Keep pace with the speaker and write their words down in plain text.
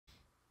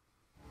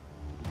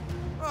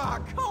Ah,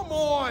 come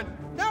on!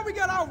 Now we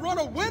gotta outrun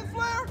a wind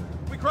flare?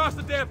 We cross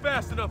the dam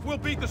fast enough, we'll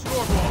beat the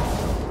storm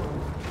wall.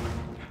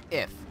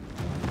 If.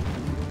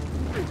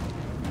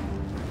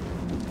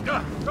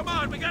 Come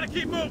on, we gotta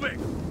keep moving!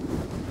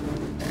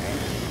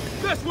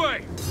 This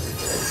way!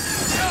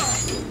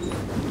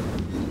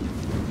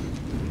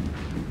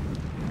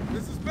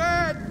 This is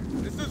bad!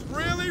 This is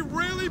really,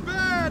 really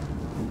bad!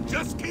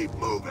 Just keep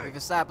moving! We've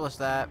established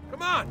that.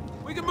 Come on,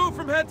 we can move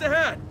from head to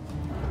head!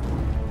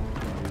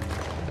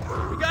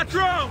 We got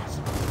drones!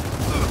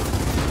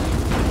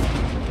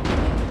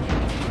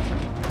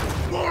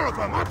 More of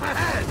them up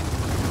ahead!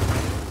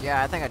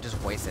 Yeah, I think I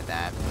just wasted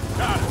that.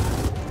 Got it!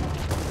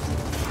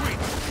 Sweet!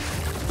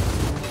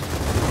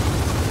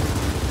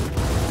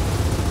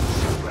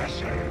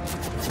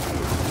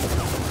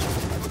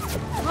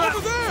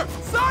 Over there!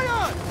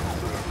 Zion!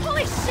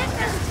 Holy shit,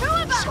 there's two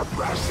of them!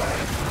 Suppress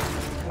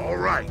it! All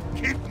right,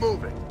 keep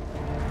moving.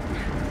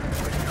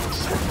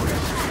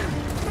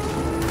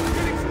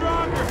 Getting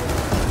stronger!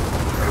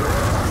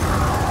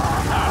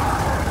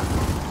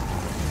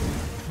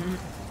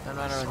 No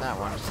matter in that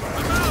one.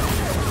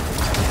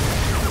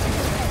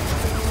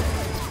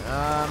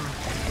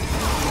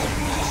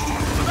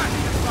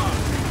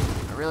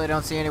 I really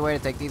don't see any way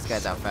to take these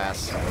guys out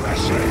fast. Alright,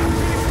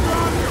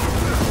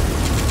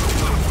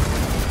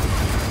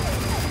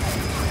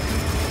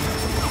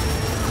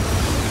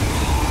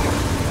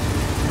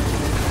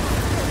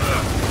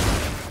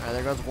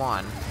 there goes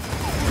one.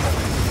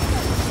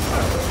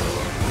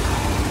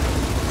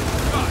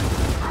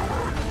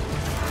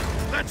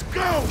 Let's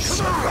go!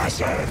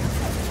 Suppress it!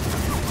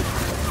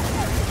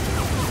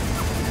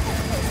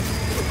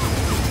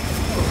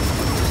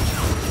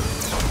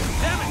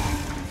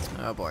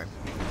 Oh boy.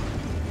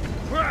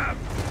 Grab!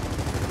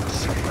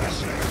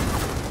 Suppress it!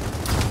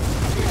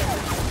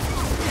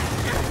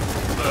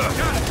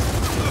 Got it!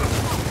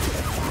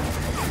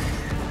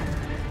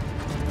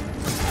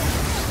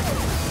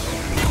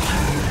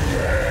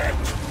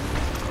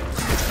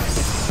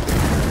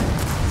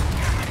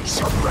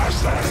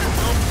 Suppress it!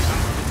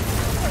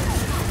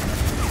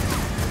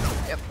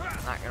 Yep,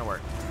 not gonna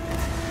work.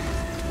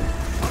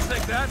 I'll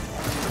take that.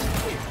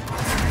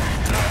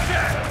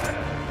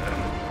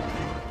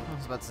 I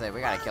was about to say,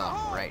 we gotta kill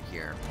him right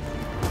here.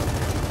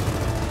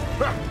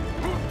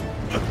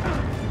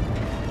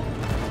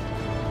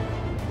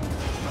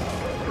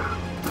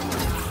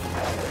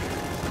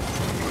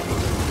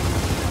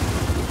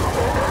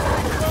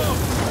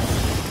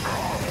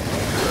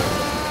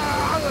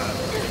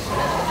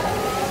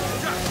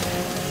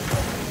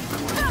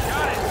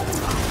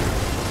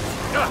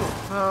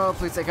 Oh,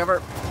 please take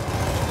cover.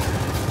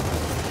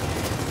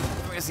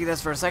 We're gonna see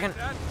this for a second.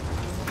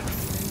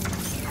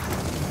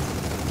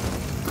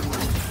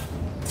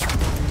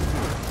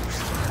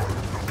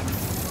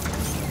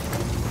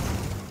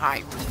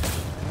 Hi.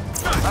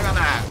 Look at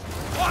that.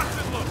 Watch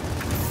it, look.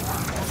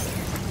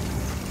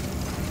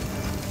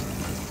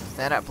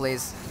 Stand up,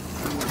 please.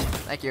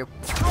 Thank you.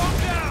 Calm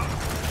down.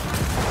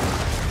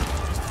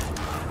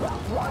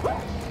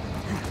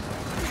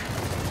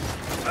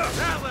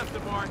 That left the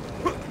mark.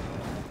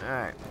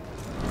 Alright.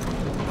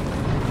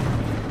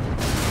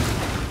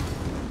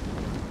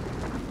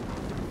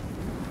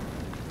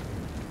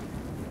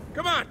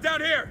 Come on, down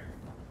here.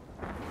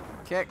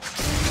 Kick.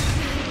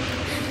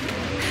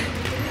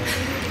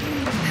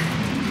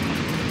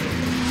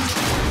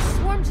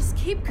 Swarm just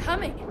keep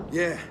coming.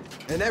 Yeah,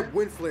 and that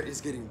wind flare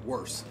is getting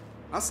worse.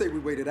 I say we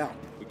wait it out.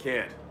 We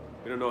can't.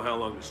 We don't know how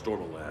long the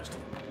storm will last.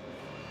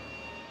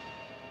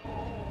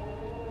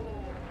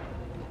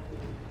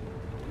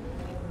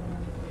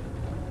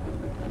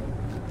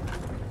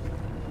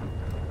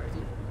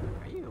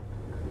 Are you?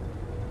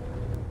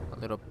 A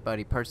little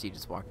buddy Percy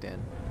just walked in.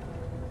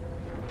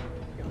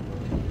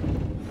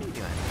 What are you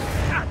doing?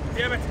 God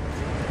damn it!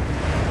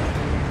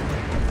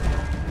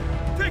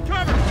 Take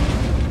cover!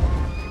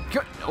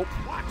 Nope.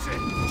 Watch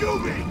it!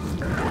 Doobies!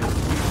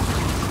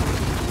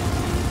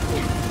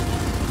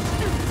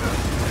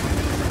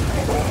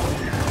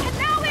 And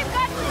now we've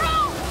got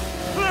drones!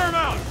 Clear him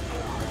out!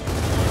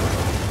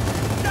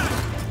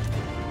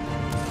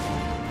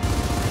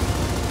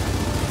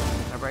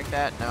 Can I break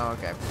that? No,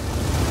 okay.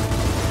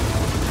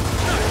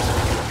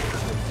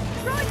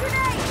 Throw a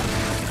grenade!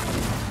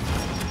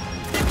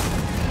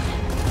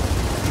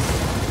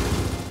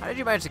 How did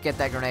you manage to get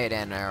that grenade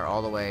in there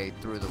all the way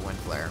through the wind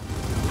flare?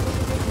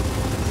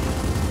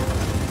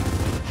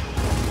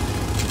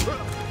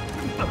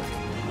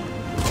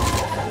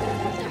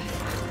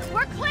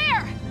 We're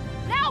clear!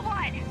 Now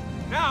what?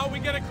 Now we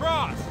get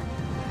across!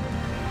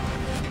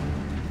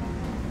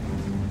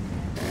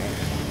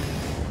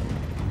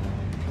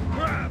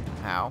 Grab!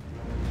 How?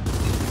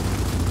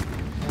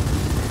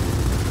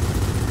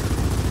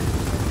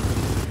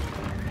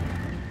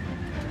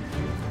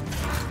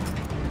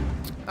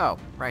 Oh,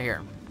 right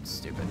here.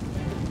 Stupid.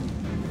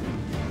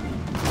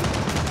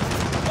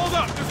 Hold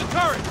up! There's a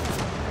turret!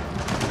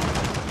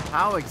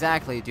 How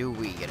exactly do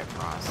we get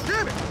across?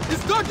 Damn it!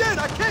 It's dug in!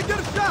 I can't get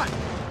a shot!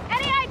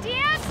 Any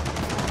ideas?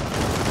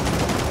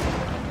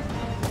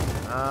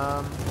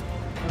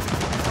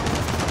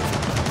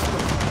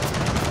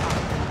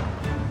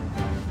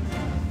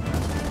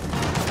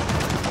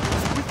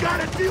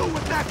 deal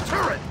with that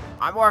turret!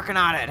 I'm working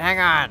on it. Hang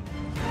on.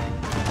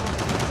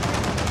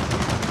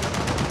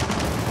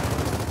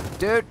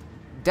 Dude,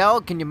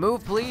 Del, can you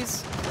move,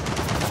 please?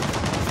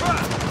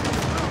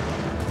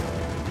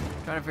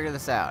 Trying to figure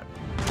this out.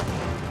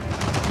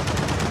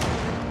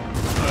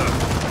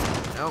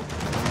 Nope.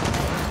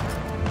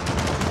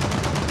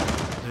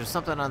 Is there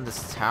something on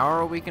this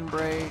tower we can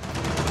break?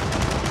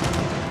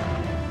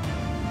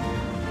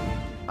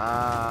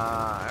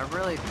 I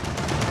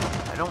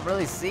don't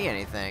really see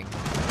anything.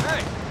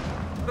 Hey,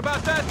 what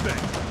about that thing?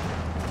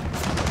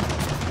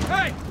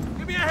 Hey,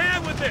 give me a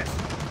hand with this.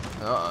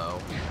 Uh-oh.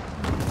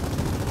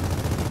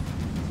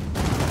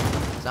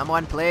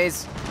 Someone,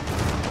 please.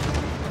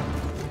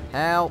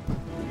 Help.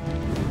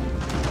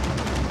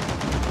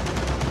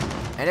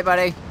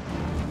 Anybody?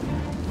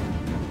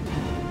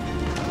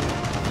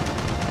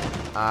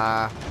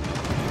 Hey,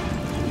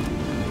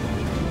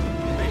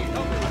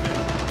 help me with this.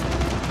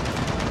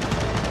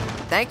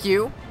 Thank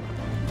you.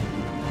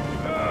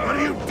 What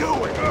are you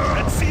doing?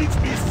 That siege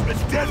beast has been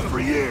dead for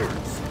years!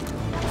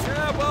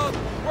 Yeah, well,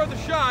 worth a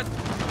shot.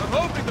 I'm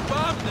hoping the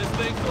bombs in this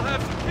thing still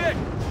have some kick.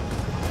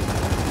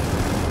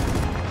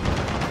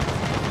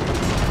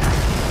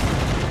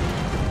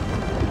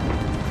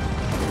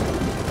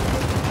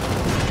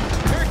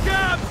 Here it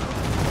comes!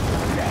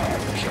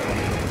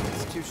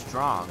 It's too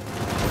strong.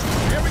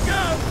 Here we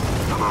go!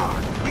 Come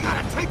on, we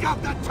gotta take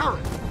out that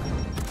turret!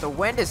 The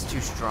wind is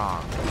too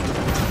strong.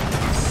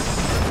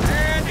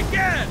 And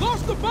again!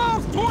 Launch the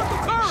bombs toward the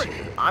turret!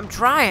 I'm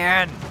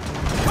trying.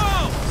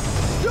 Go!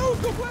 Use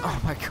the weapon! Oh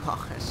my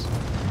gosh.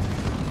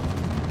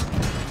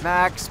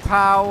 Max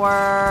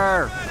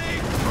power.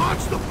 Ready!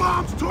 Launch the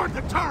bombs toward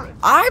the turret!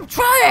 I'm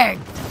trying.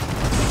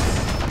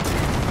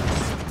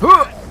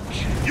 Huh.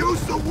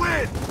 Use the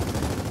wind!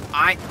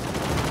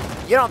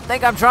 You don't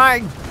think I'm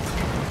trying?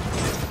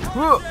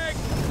 Huh. Jake!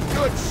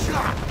 Good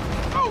shot!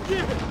 Oh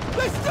yeah!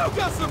 They still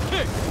got some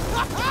kick!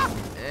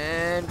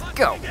 And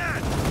go.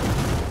 Again!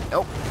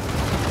 Nope.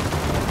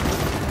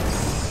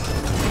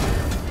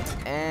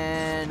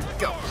 And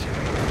go.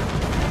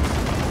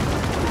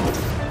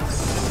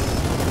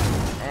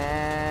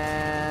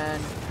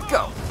 And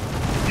go.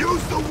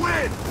 Use the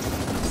wind!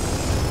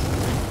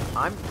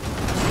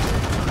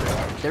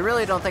 They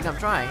really don't think I'm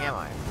trying, am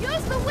I?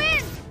 Use the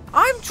wind!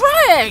 I'm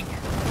trying!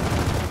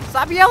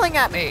 Stop yelling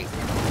at me!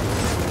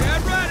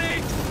 Get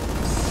ready!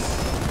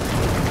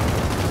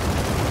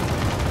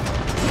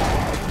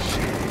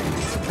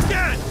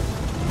 Again!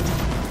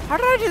 How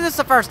did I do this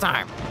the first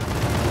time?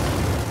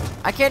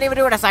 I can't even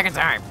do it a second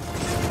time.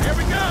 Here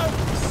we go!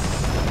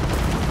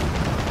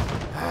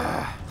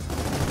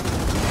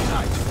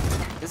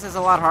 This is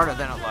a lot harder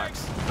than it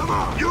looks. Come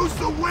on, use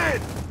the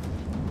wind!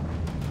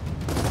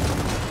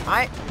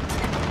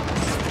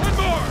 One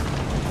more!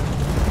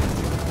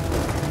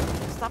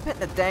 Stop hitting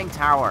the dang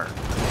tower.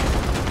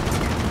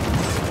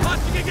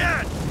 Launching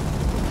again!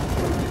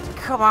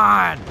 Come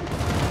on!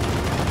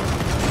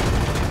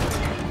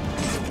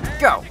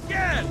 Go!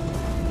 Again!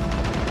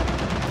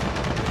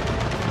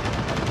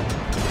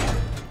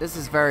 This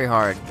is very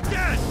hard.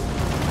 Again!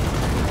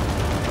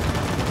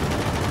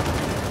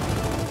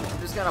 I'm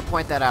just gonna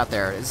point that out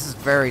there. This is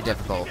very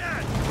difficult.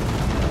 Again!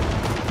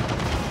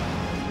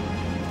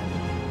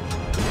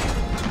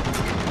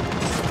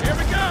 Here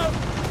we go!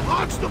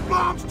 Launch the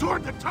bombs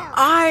toward the turret!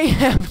 I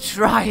am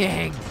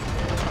trying!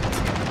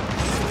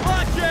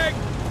 Launching!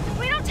 If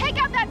we don't take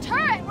out that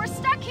turret, we're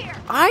stuck here!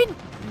 Oh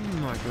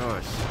my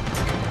gosh.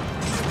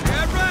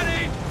 Get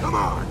ready! Come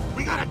on,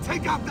 we gotta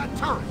take out that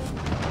turret!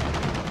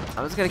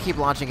 I'm just gonna keep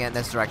launching it in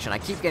this direction. I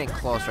keep getting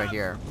close right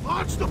here.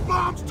 Launch the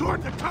bombs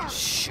toward the turret!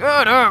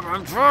 Shut up!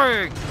 I'm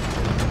trying!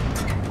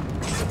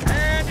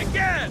 And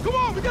again! Come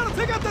on, we gotta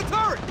take out the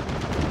turret!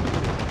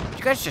 Could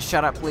you guys just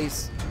shut up,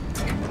 please?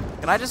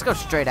 Can I just go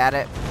straight at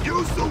it?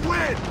 Use the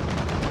wind!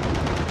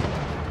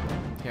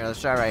 Here, let's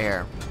try right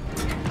here.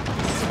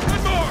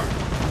 One more!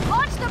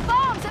 Launch the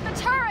bombs at the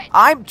turret!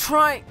 I'm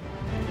trying!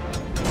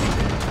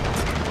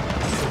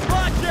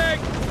 Launching!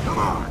 Come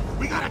on,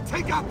 we gotta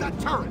take out that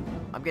turret!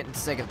 I'm getting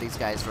sick of these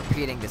guys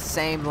repeating the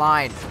same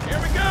line. Here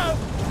we go!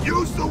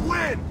 Use the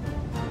wind!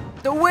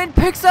 The wind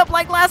picks up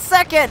like last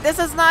second! This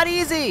is not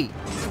easy!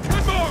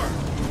 One more!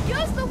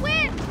 Use the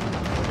wind! I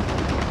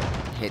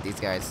hate these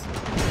guys.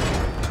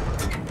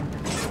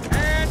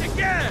 And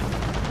again!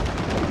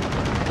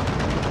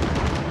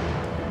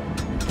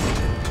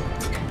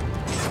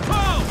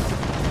 Oh!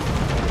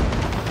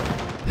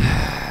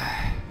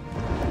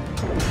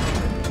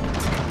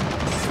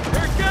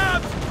 Here it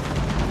comes!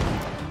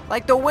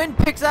 Like, the wind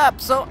picks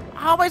up, so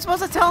how am I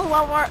supposed to tell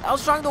how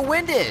strong the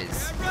wind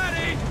is? Get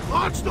ready!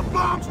 Launch the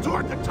bombs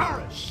toward the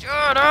turret!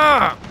 Shut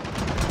up!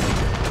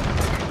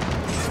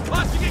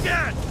 Launching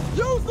again!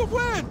 Use the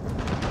wind!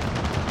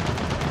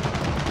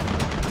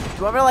 Do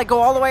you want me to, like, go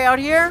all the way out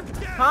here?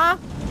 Huh?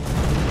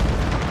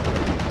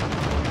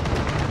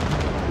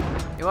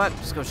 You know what?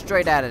 Just go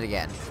straight at it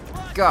again.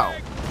 Go.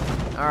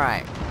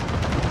 Alright.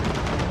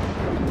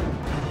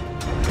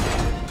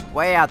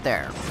 Way out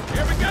there.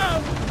 Here we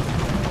go!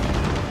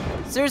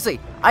 Seriously,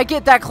 I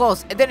get that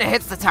close, and then it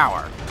hits the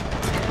tower.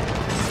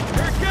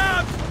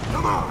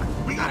 Come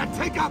on! We gotta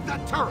take out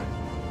that turret!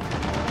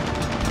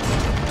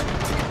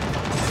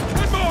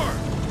 One more!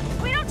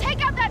 If we don't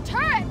take out that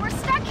turret, we're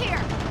stuck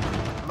here.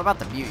 I'm about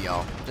to mute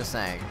y'all. Just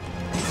saying.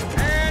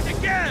 And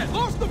again!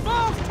 Launch the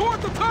bombs toward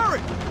the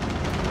turret!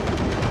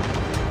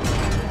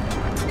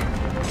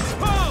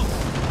 Pull!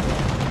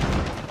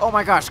 Oh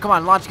my gosh, come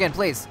on, launch again,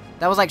 please.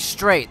 That was like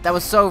straight. That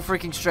was so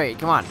freaking straight.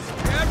 Come on.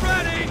 Get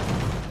ready!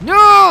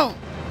 No!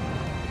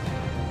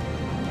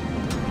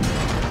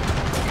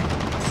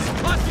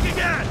 Launching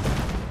again!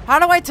 How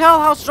do I tell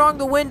how strong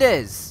the wind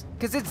is?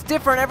 Because it's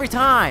different every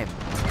time.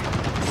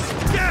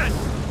 Again!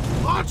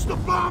 Launch the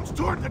bombs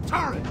toward the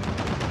turret!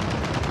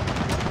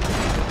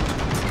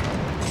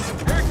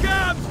 Here it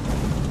comes!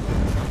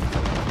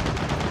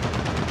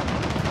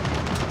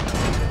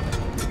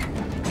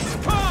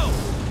 Pull!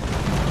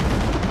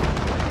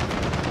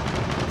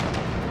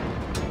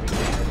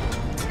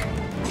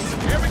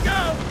 Here we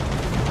go!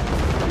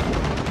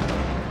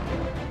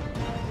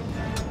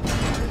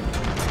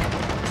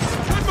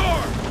 One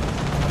more!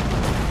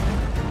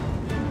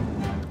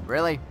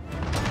 Really?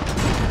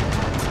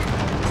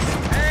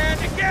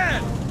 And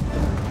again!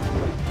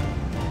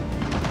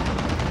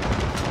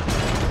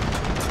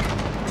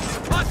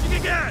 Launching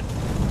again!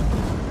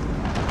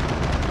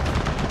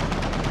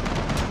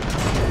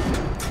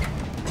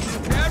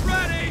 Get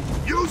ready!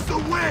 Use the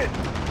wind!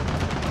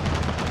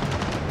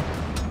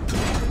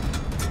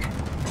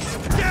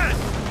 Again!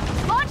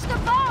 Launch the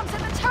bombs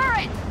at the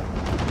turret.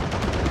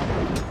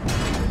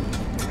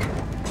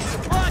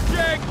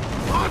 Launching!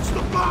 Launch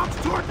the bombs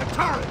toward the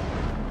turret!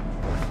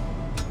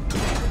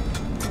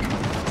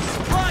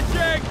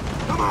 Launching!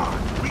 Come on!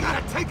 We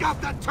gotta take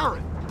out that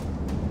turret!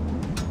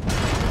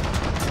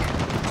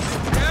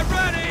 Get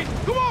ready!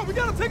 Come on, we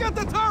gotta take out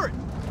the turret!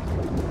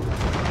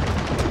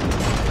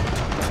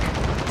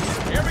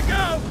 Here we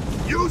go!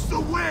 Use the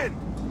wind!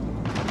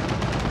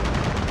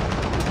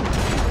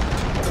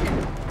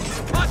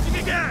 Launching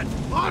again!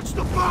 Launch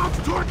the bombs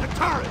toward the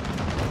turret!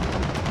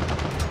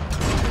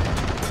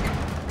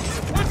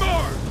 One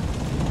more!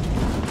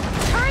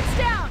 Turret's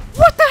down.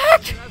 What the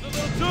heck? That's a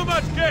little too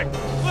much kick!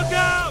 Look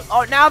out!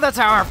 Oh, now the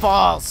tower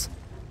falls.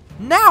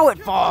 Now it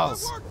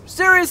falls.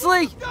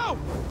 Seriously? Let's go!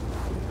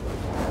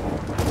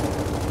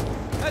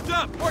 Heads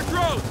up! More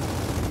drones!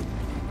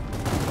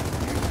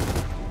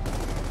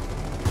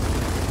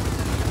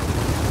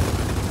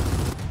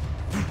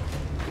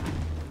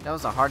 That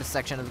was the hardest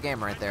section of the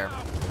game right there.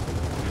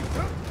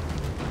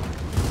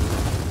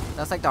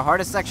 That's like the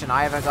hardest section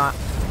I ever got.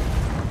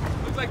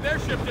 Looks like their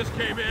ship just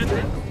came in.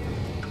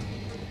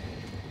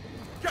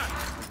 Got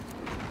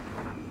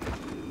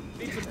it.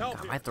 Need some help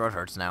God, here. my throat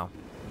hurts now.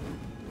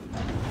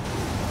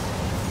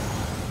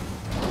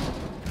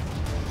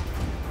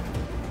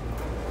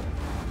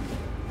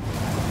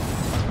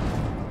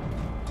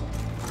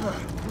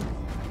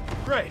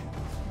 Great.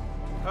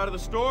 Out of the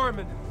storm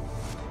and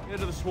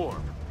into the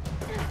swarm.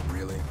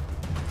 Really?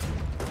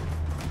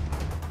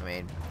 I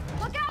mean,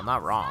 Look out. I'm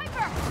not wrong.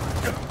 Sniper.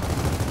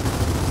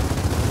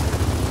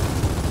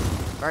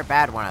 Very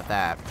bad one at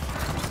that.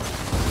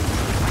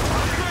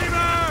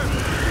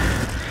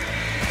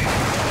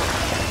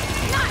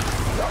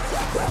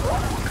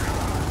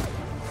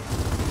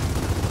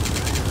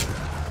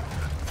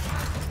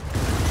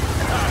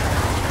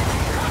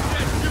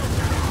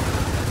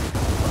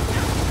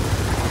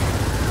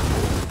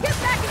 Get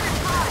back in your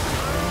car.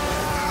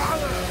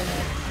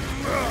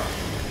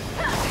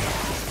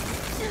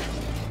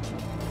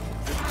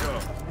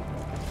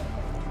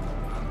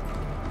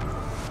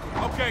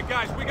 Okay,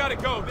 guys, we gotta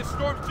go. This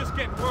storm's just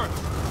getting worse.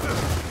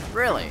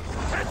 Really?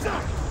 Heads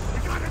up! We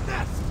got a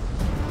nest!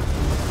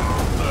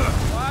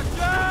 Watch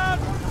out!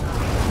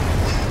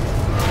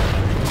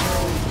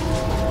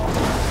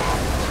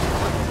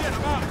 Shit,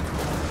 I'm out.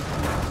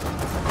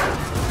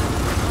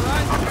 All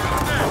right,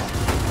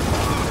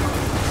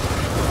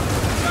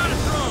 got a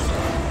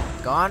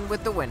drone. Gone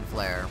with the wind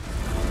flare.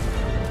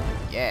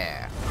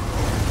 Yeah.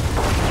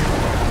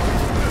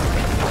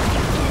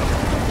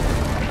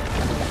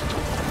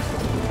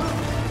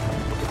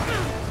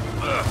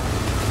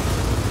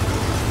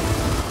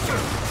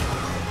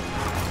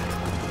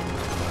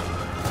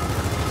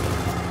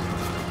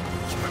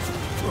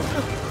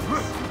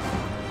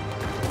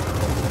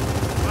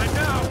 Right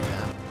now.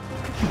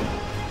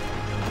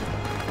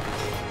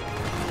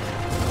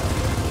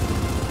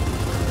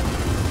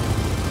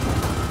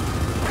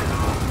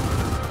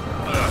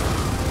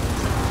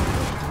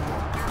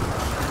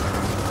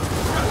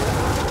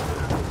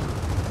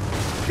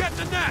 Get in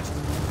the nest.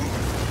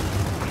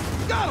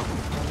 Got him.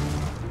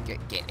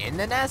 Get in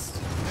the nest?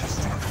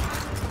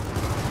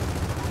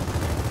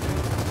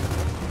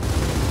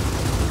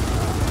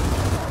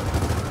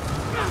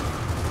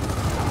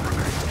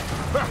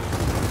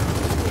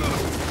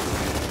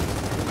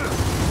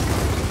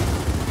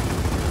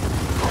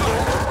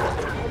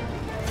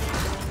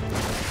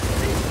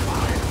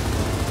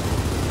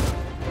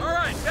 All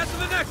right, that's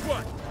the next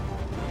one.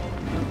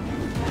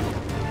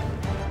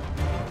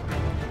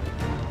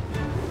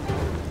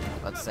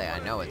 Let's say I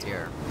know it's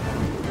here.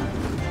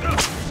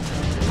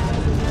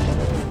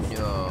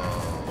 No.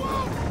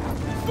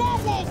 four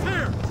wolves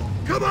here!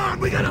 Come on,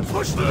 we gotta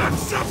push to that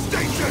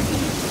substation!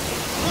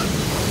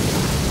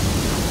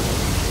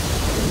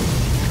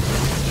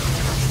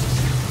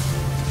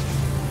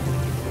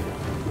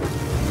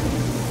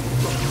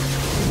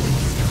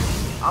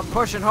 I'm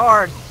pushing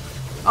hard.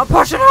 I'm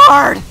pushing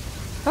hard.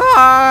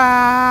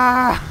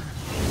 Ah!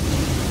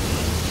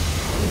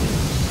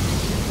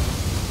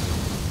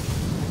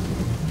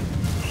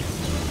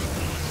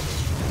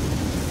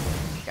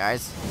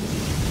 Guys.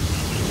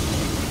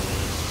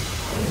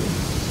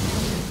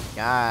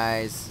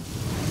 Guys.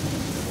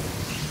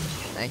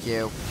 Thank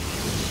you.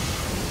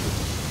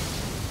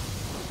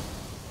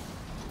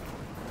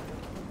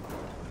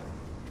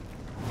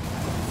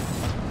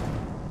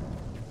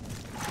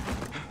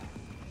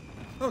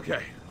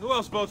 Okay, who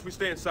else votes we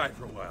stay inside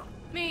for a while?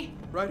 Me.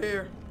 Right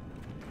here.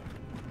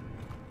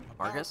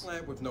 Marcus? Power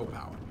plant with no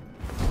power.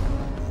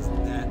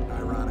 Isn't that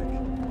ironic?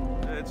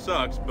 It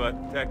sucks,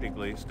 but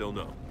technically, still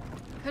no.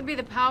 Could be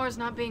the power's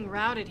not being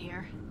routed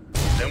here.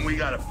 Then we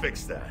gotta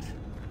fix that.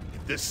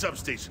 If this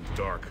substation's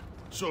dark,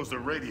 shows the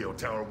radio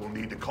tower will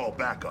need to call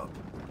backup.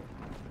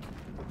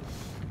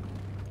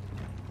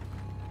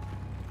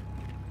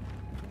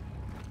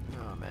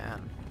 Oh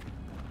man.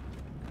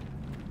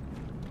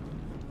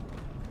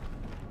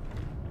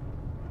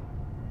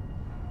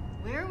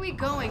 Where are we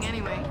going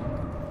anyway?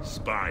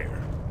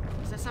 Spire.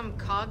 Is that some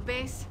cog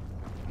base?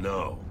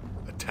 No,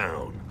 a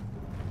town.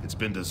 It's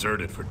been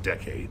deserted for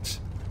decades.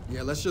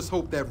 Yeah, let's just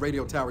hope that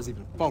radio tower's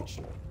even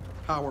functional.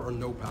 Power or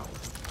no power.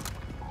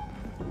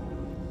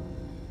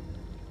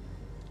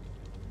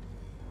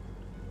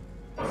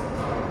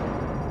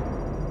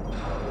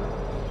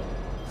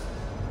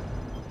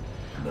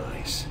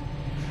 Nice.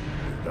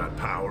 We've got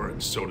power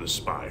and so does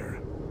Spire.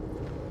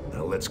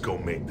 Now let's go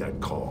make that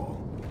call.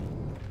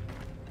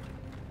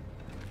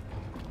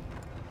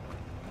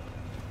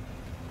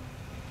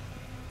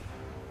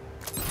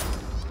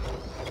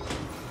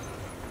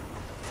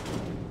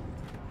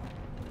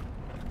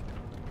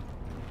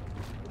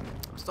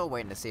 I'm still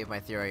waiting to see if my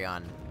theory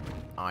on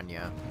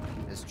Anya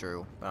is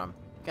true, but I'm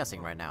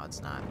guessing right now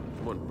it's not.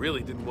 Someone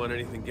really didn't want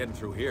anything getting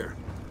through here.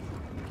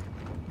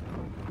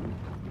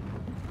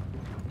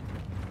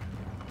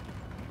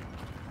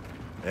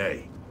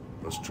 Hey,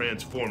 those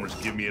transformers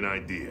give me an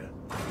idea.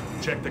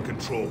 Check the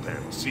control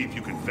panel, see if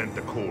you can vent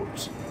the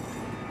cores.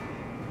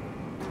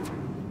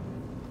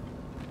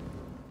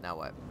 Now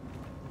what?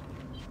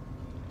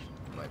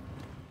 What?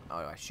 Oh,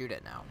 I shoot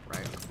it now,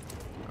 right?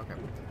 Okay.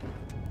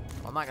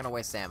 Well, I'm not gonna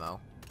waste ammo.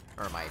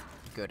 Or my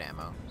good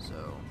ammo,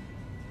 so...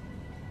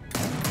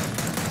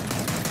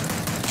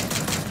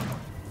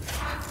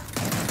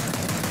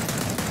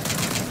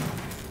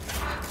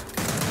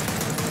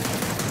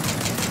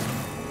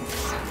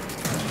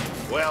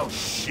 Well,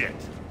 shit.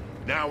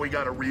 Now we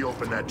gotta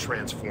reopen that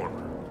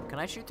transformer. Can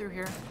I shoot through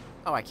here?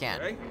 Oh, I can.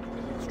 Okay,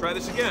 let's try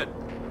this again.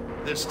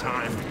 This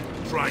time,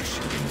 try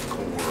shooting the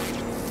core.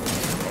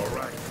 All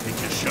right, take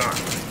your shot.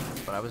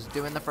 But I was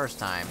doing the first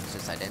time, it's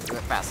just I didn't do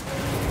it fast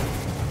enough.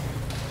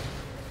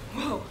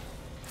 Whoa.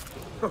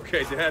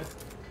 Okay, Dad.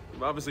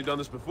 You've obviously done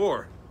this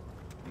before.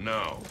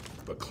 No,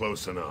 but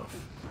close enough.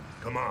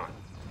 Come on.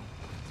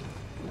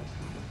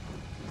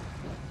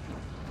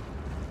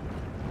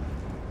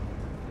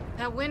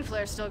 That wind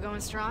flare's still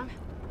going strong.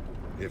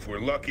 If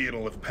we're lucky,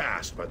 it'll have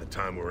passed by the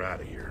time we're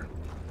out of here.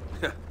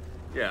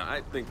 Yeah,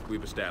 I think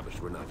we've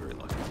established we're not very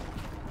lucky.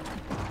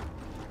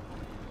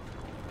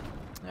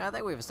 Yeah, I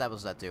think we've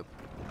established that too.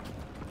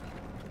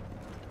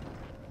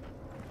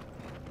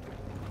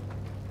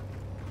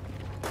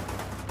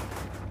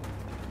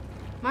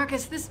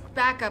 Marcus, this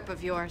backup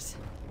of yours,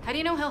 how do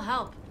you know he'll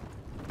help?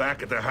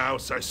 Back at the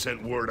house, I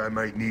sent word I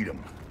might need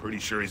him. Pretty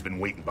sure he's been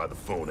waiting by the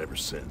phone ever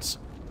since.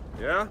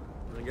 Yeah?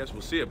 I guess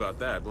we'll see about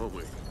that, won't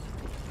we?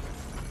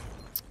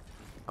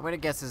 I'm gonna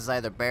guess this is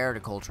either Baird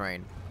or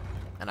Coltrane.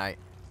 And I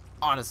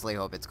honestly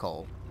hope it's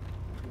Cole.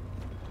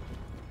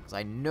 Because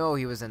I know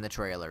he was in the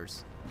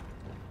trailers.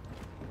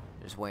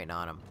 Just waiting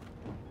on him.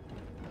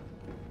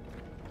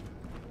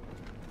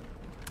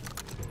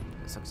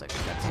 This looks like a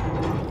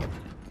cutscene. Yep.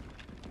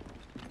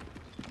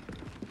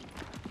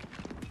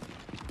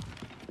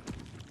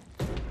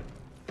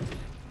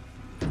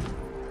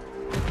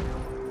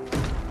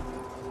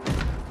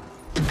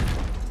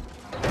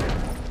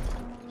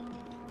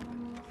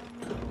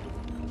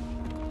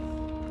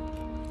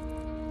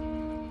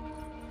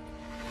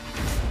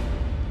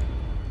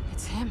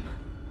 It's him.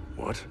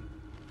 What?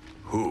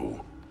 Who?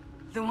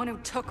 The one who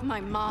took my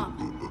mom.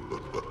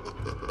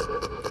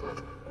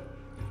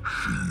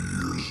 She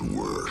is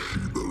where she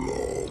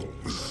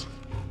belongs.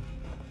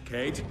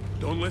 Kate,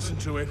 don't listen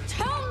to it.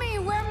 Tell me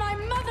where my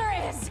mother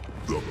is!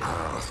 The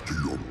path to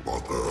your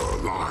mother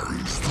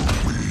lies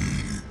through me.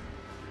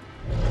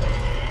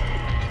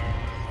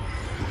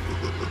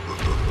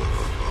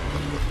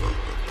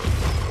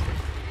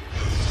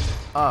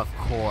 Of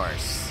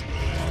course.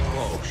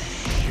 Oh,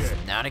 shit.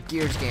 Not a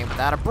Gears game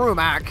without a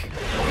Brumac.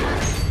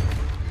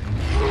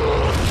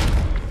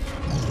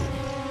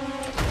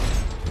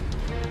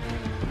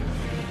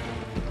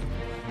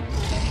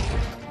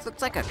 This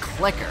looks like a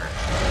clicker.